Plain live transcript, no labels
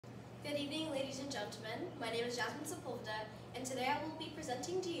Good evening, ladies and gentlemen. My name is Jazmine Sepulveda, and today I will be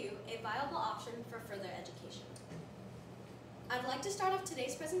presenting to you a viable option for further education. I'd like to start off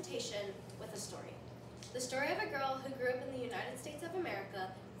today's presentation with a story. The story of a girl who grew up in the United States of America,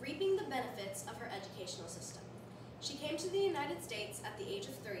 reaping the benefits of her educational system. She came to the United States at the age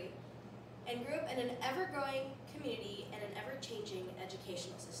of 3 and grew up in an ever-growing community and an ever-changing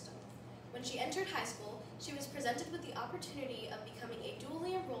educational system. When she entered high school, she was presented with the opportunity of becoming a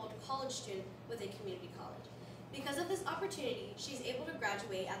dually enrolled college student with a community college. Because of this opportunity, she's able to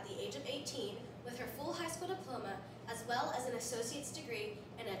graduate at the age of 18 with her full high school diploma as well as an associate's degree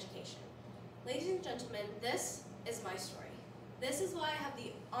in education. Ladies and gentlemen, this is my story. This is why I have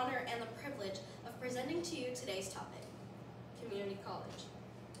the honor and the privilege of presenting to you today's topic, community college.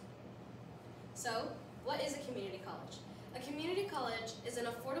 So, what is a community college? A community college is an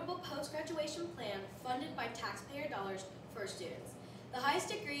affordable post-graduation plan funded by taxpayer dollars for students. The highest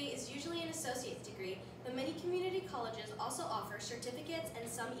degree is usually an associate's degree, but many community colleges also offer certificates and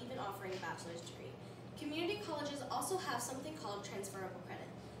some even offering a bachelor's degree. Community colleges also have something called transferable credit.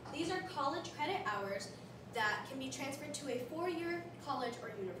 These are college credit hours that can be transferred to a 4-year college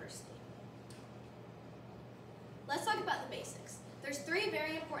or university. Let's talk about the basics. There's 3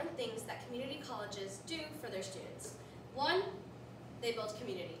 very important things that community colleges do for their students. 1, they build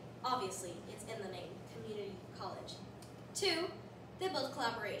community. Obviously, it's in the name, community college. 2, they build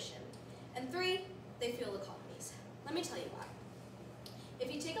collaboration. And 3, they fuel economies. Let me tell you why.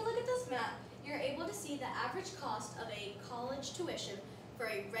 If you take a look at this map, you're able to see the average cost of a college tuition for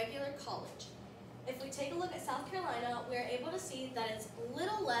a regular college. If we take a look at South Carolina, we're able to see that it's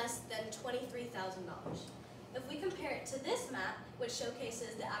little less than $23,000. If we compare it to this map, which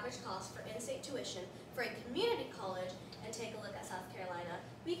showcases the average cost for in-state tuition for a community college, and take a look at South Carolina,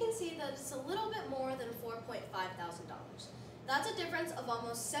 we can see that it's a little bit more than $4,500. That's a difference of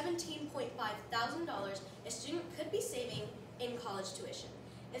almost $17,500 a student could be saving in college tuition.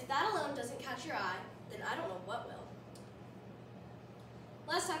 If that alone doesn't catch your eye, then I don't know what will.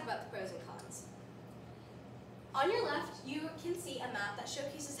 Let's talk about the pros and cons. On your left, you can see a map that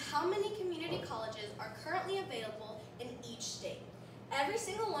showcases how many community colleges are currently available in each state. Every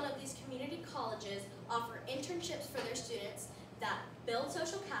single one of these community colleges offer internships for their students that build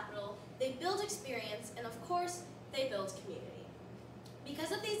social capital, they build experience, and of course, they build community.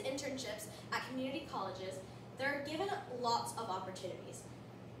 Because of these internships at community colleges, they're given lots of opportunities.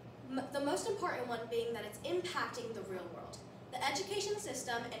 The most important one being that it's impacting the real world. The education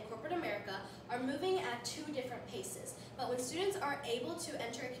system and corporate America are moving at 2 different paces, but when students are able to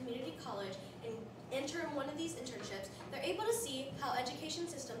enter a community college and enter one of these internships, they're able to see how education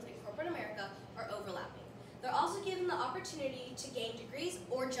systems in corporate America are overlapping. They're also given the opportunity to gain degrees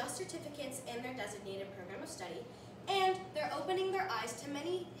or just certificates in their designated program of study, and they're opening their eyes to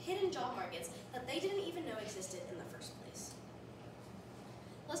many hidden job markets that they didn't even know existed in the first place.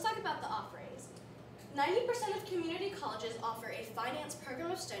 Let's talk about the offerings. 90% of community colleges offer a finance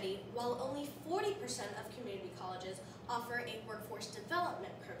program of study, while only 40% of community colleges offer a workforce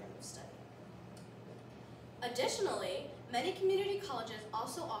development program of study. Additionally, many community colleges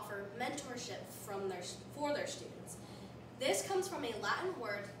also offer mentorship for their students. This comes from a Latin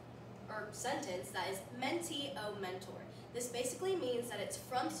word or sentence that is mentee o mentor. This basically means that it's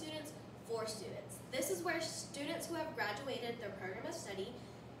from students for students. This is where students who have graduated their program of study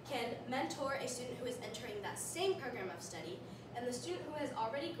can mentor a student who is entering that same program of study, and the student who has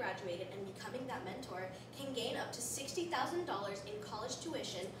already graduated and becoming that mentor can gain up to $60,000 in college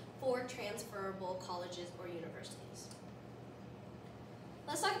tuition for transferable colleges or universities.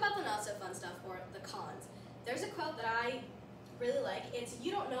 Let's talk about the not so fun stuff, or the cons. There's a quote that I really like. It's,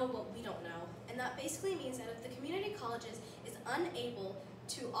 "You don't know what we don't know," and that basically means that if the community colleges is unable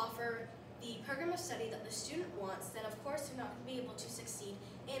to offer the program of study that the student wants, then of course they're not going to be able to succeed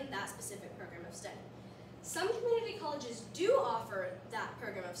in that specific program of study. Some community colleges do offer that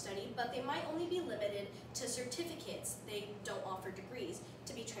program of study, but they might only be limited to certificates. They don't offer degrees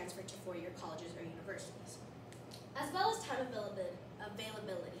to be transferred to 4-year colleges or universities. As well as time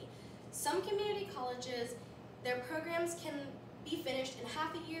availability. Some community colleges, their programs can be finished in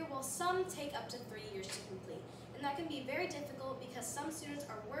half a year, while some take up to 3 years to complete. And that can be very difficult because some students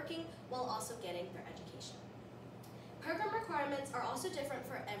are working while also getting their education. Program requirements are also different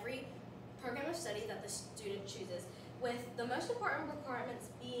for every program of study that the student chooses, with the most important requirements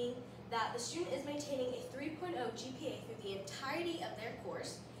being that the student is maintaining a 3.0 GPA through the entirety of their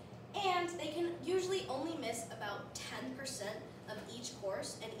course, and they can usually only miss about 10% of each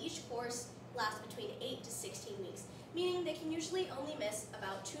course, and each course lasts between 8 to 16 weeks, meaning they can usually only miss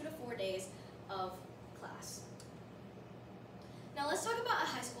about 2 to 4 days of class. Now let's talk about a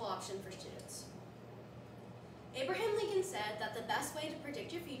high school option for students. Abraham Lincoln said that the best way to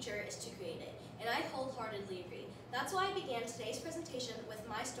predict your future is to create it, and I wholeheartedly agree. That's why I began today's presentation with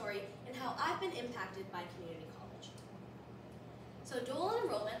my story and how I've been impacted by community college. So dual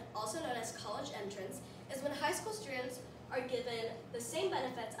enrollment, also known as college entrance, is when high school students are given the same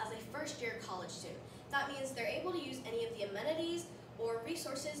benefits as a first-year college student. That means they're able to use any of the amenities or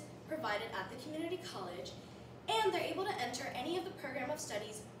resources provided at the community college, and they're able to enter any of the program of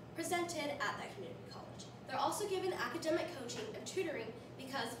studies presented at that community college. They're also given academic coaching and tutoring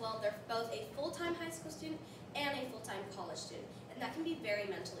because, well, they're both a full-time high school student and a full-time college student, and that can be very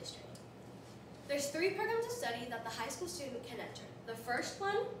mentally straining. There's 3 programs of study that the high school student can enter. The first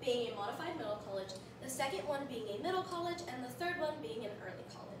one being a modified middle college, the second one being a middle college, and the third one being an early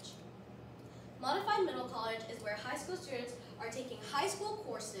college. Modified middle college is where high school students are taking high school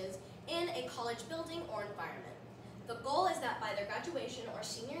courses in a college building or environment. The goal is that by their graduation or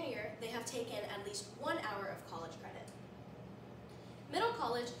senior year, they have taken at least 1 hour of college credit. Middle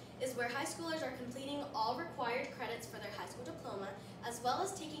college is where high schoolers are completing all required credits for their high school diploma, as well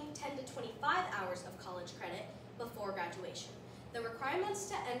as taking 10 to 25 hours of college credit before graduation. The requirements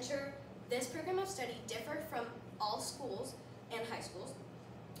to enter this program of study differ from all schools and high schools,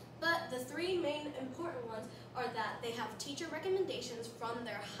 but the 3 main important ones are that they have teacher recommendations from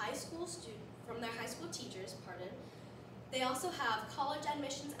their high school teachers. They also have college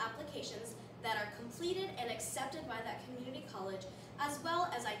admissions applications that are completed and accepted by that community college, as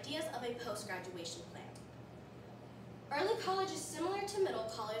well as ideas of a post-graduation plan. Early college is similar to middle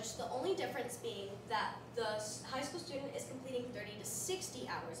college, the only difference being that the high school student is completing 30 to 60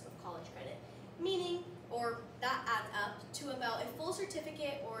 hours of college credit, meaning, or that adds up to about a full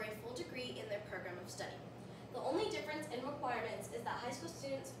certificate or a full degree in their program of study. The only difference in requirements is that high school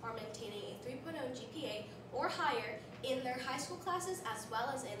students are maintaining a 3.0 GPA or higher in their high school classes as well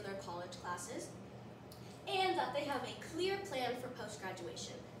as in their college classes, and that they have a clear plan for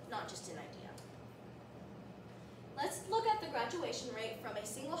post-graduation, not just an idea. Let's look at the graduation rate from a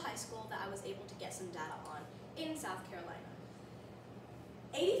single high school that I was able to get some data on in South Carolina.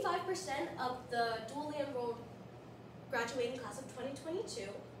 85% of the dually enrolled graduating class of 2022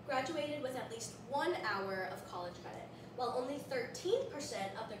 graduated with at least 1 hour of college credit, while only 13%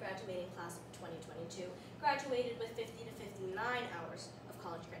 of the graduating class of 2022 graduated with 50 to 59 hours of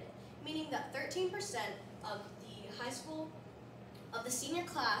college credit, meaning that 13% of the senior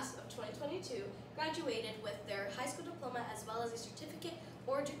class of 2022 graduated with their high school diploma as well as a certificate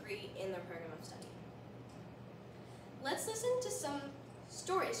or degree in their program of study. Let's listen to some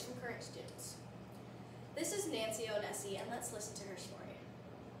stories from current students. This is Nancy Onesi, and let's listen to her story.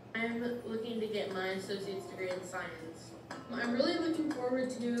 I'm looking to get my associate's degree in science. I'm really looking forward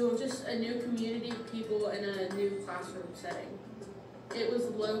to just a new community of people in a new classroom setting. It was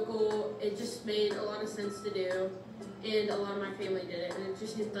local, it just made a lot of sense to do, and a lot of my family did it, and it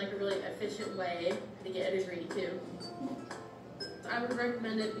just seemed like a really efficient way to get a degree too. I would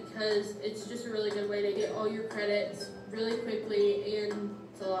recommend it because it's just a really good way to get all your credits really quickly, and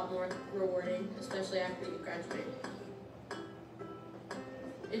it's a lot more rewarding, especially after you graduate.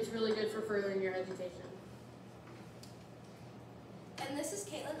 It's really good for furthering your education. And this is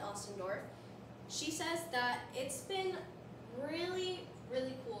Caitlin Ostendorf. She says that it's been really,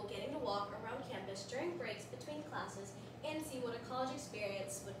 really cool getting to walk around campus during breaks between classes and see what a college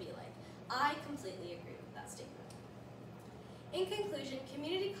experience would be like. I completely agree with that statement. In conclusion,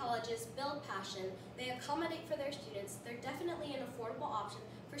 community colleges build passion, they accommodate for their students, they're definitely an affordable option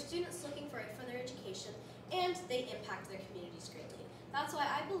for students looking for a further education, and they impact their communities greatly. That's why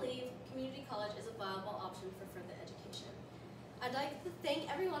I believe community college is a viable option for further education. I'd like to thank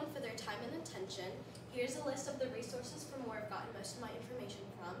everyone for their time and attention. Here's a list of the resources from where I've gotten most of my information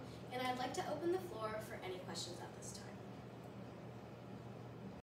from, and I'd like to open the floor for any questions